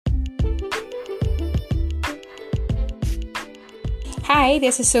Hi,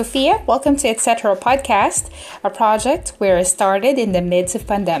 this is Sophia. Welcome to Etc. Podcast, a project where I started in the midst of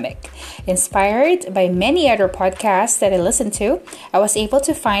pandemic. Inspired by many other podcasts that I listened to, I was able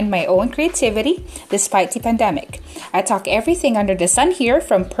to find my own creativity despite the pandemic. I talk everything under the sun here,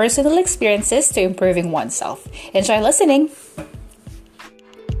 from personal experiences to improving oneself. Enjoy listening.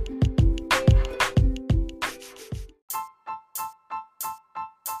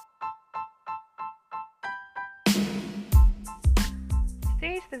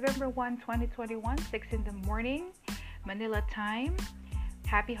 Today is November 1, 2021, 6 in the morning, Manila time.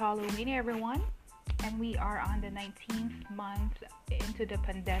 Happy Halloween, everyone. And we are on the 19th month into the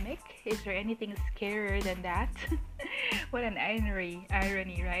pandemic. Is there anything scarier than that? What an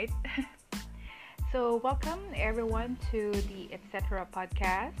irony, right? So welcome everyone to the Etc.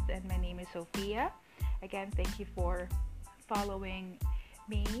 podcast, and my name is Sophia. Again, thank you for following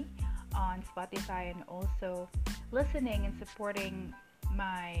me on Spotify and also listening and supporting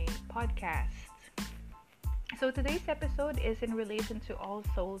my podcast. So today's episode is in relation to All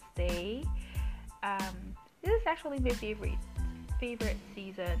Souls Day. This is actually my favorite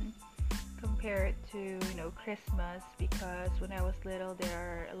season compared to Christmas, because when I was little there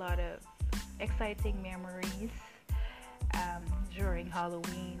are a lot of exciting memories during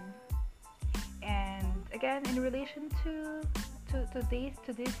Halloween. And again, in relation to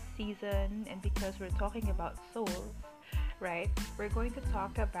this season, and because we're talking about souls, right? We're going to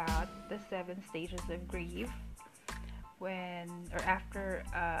talk about the 7 stages of grief when or after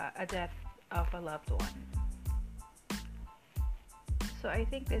a death of a loved one. So I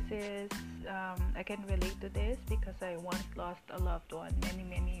think this is I can relate to this because I once lost a loved one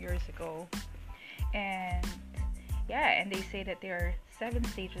many years ago, and they say that there are 7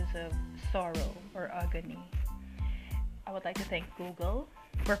 stages of sorrow or agony. I would like to thank Google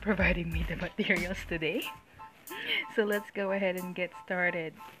for providing me the materials today. So let's go ahead and get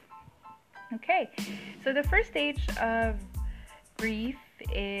started. Okay, so the first stage of grief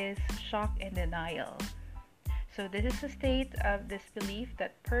is shock and denial. So this is a state of disbelief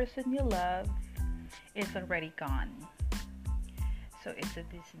that person you love is already gone. So it's a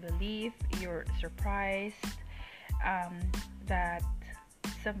disbelief, you're surprised that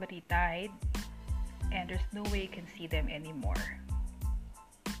somebody died and there's no way you can see them anymore.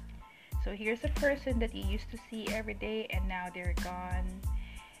 So here's a person that you used to see every day and now they're gone,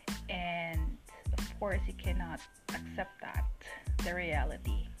 and of course you cannot accept that, the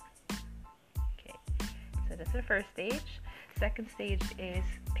reality. Okay, so that's the first stage. Second stage is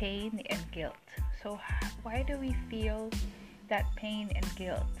pain and guilt. So why do we feel that pain and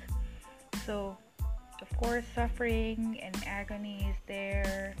guilt? So of course suffering and agony is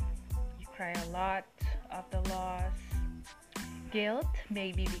there. You cry a lot of the loss. Guilt,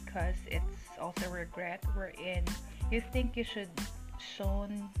 maybe because it's also regret, wherein you think you should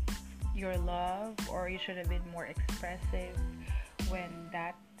shown your love, or you should have been more expressive when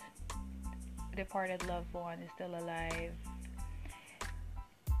that departed loved one is still alive,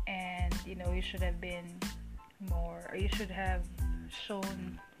 and you should have been more, or you should have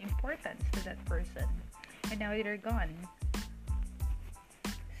shown importance to that person, and now they're gone.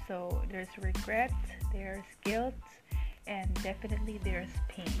 So there's regret, there's guilt, and definitely there's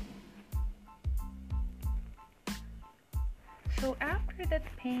pain. So after that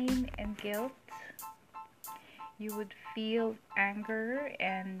pain and guilt, you would feel anger,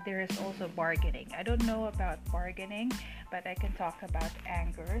 and there is also bargaining. I don't know about bargaining, but I can talk about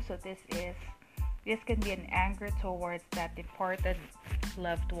anger. So this can be an anger towards that departed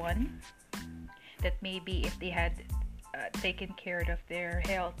loved one, that maybe if they had taken care of their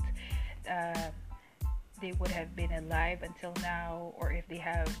health, they would have been alive until now, or if they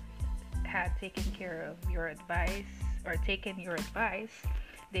have had taken care of your advice or taken your advice,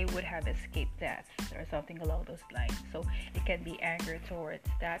 they would have escaped death or something along those lines. So it can be anger towards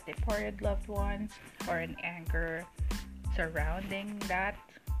that departed loved one, or an anger surrounding that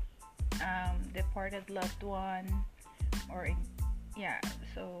departed loved one, or it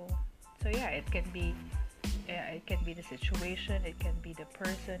can be the situation, it can be the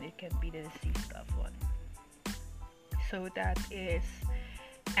person, it can be the deceased loved one. So that is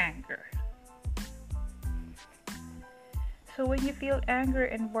anger. So when you feel anger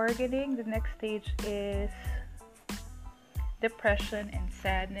and bargaining, the next stage is depression and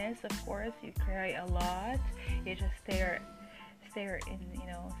sadness. Of course, you cry a lot. You just stare in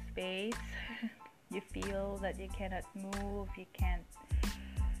space. You feel that you cannot move.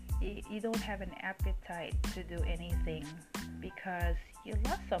 You don't have an appetite to do anything because you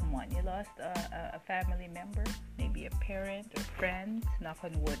lost someone. You lost a family member, maybe a parent or friend, knock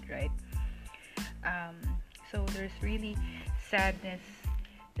on wood, right? So there's really sadness,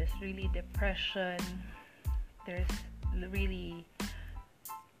 there's really depression, there's really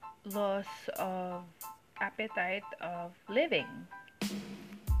loss of appetite of living.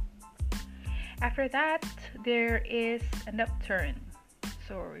 After that, there is an upturn.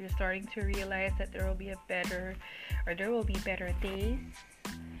 So you're starting to realize that there will be better days,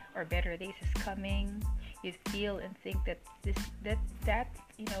 or better days is coming. You feel and think that that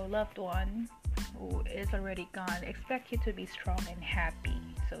loved one who is already gone expect you to be strong and happy.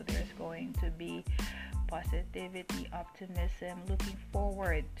 So there's going to be positivity, optimism, looking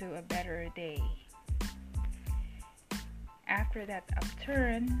forward to a better day. After that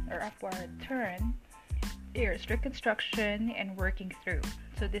upturn or upward turn, there's reconstruction and working through.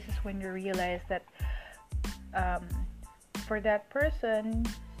 So this is when you realize that for that person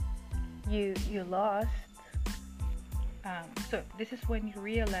you lost. So this is when you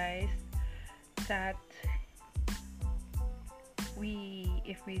realize that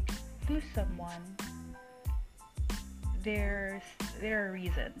if we lose someone, there are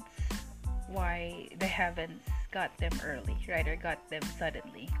reasons why the heavens got them early, right, or got them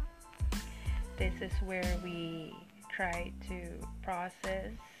suddenly. This is where we try to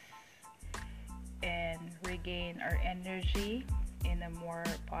process and regain our energy in a more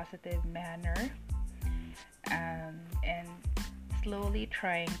positive manner, and slowly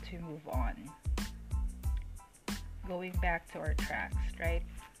trying to move on, going back to our tracks, right?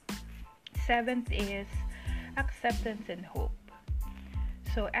 Seventh is acceptance and hope.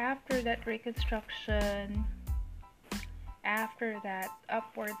 So after that reconstruction, after that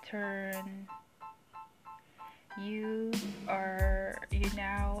upward turn, you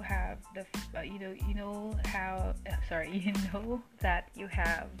now have that you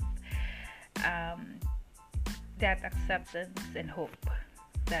have that acceptance and hope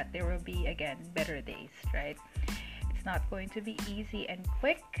that there will be again better days, right? It's not going to be easy and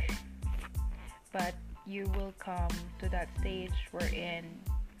quick, but you will come to that stage wherein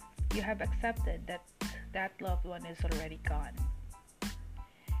you have accepted that loved one is already gone.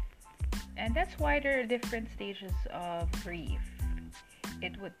 And that's why there are different stages of grief.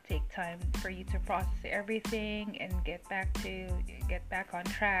 It would take time for you to process everything and get back on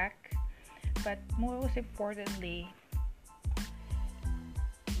track. But most importantly,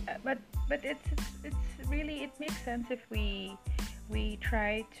 but it's really, it makes sense if we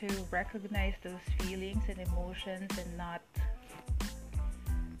try to recognize those feelings and emotions and not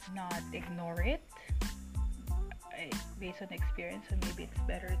ignore it. Based on experience, so maybe it's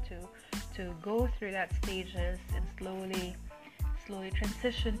better to go through that stages and slowly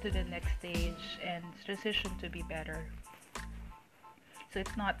transition to the next stage and transition to be better. So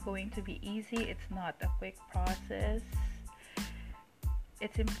it's not going to be easy. It's not a quick process.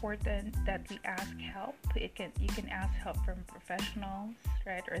 It's important that we ask help. You can ask help from professionals,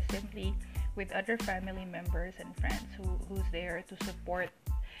 right, or simply with other family members and friends who's there to support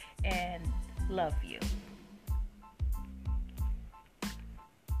and love you.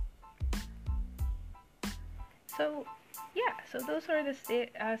 So those are the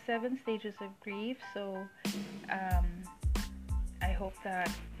 7 stages of grief. So I hope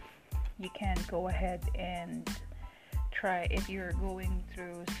that you can go ahead and try, if you're going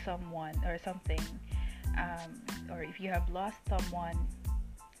through someone or something, or if you have lost someone.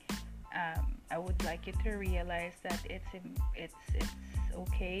 I would like you to realize that it's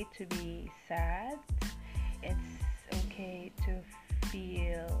okay to be sad. It's okay to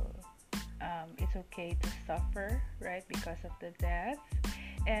feel. It's okay to suffer, right, because of the death,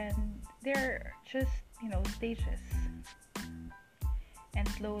 and they're just stages, and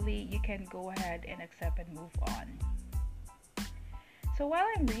slowly you can go ahead and accept and move on. So while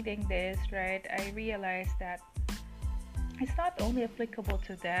I'm reading this, right, I realized that it's not only applicable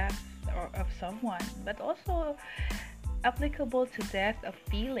to death or of someone, but also applicable to death of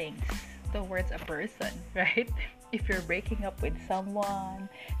feelings towards a person, right? If you're breaking up with someone,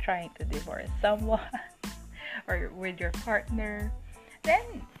 trying to divorce someone, or with your partner,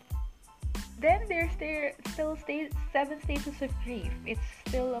 then there's still 7 stages of grief. It's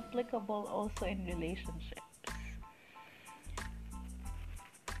still applicable also in relationships.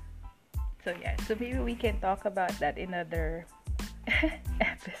 So maybe we can talk about that in another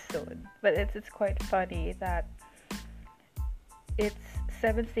episode. But it's quite funny that it's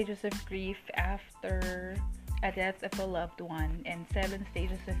 7 stages of grief after a death of a loved one, and 7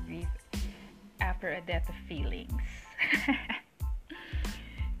 stages of grief after a death of feelings.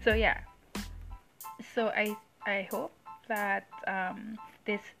 So I hope that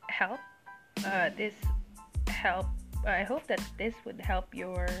this helped I hope that this would help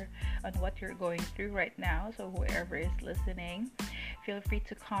your on what you're going through right now. So whoever is listening, feel free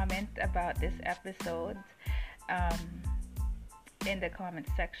to comment about this episode um, in the comment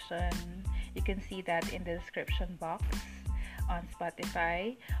section. You can see that in the description box on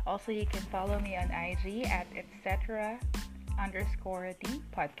Spotify. Also, you can follow me on IG at etc underscore the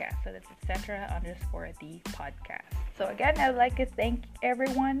podcast. So that's etc underscore the podcast. So again, I'd like to thank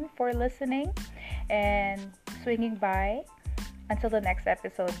everyone for listening and swinging by. Until the next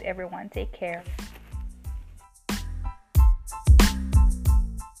episode, everyone, take care.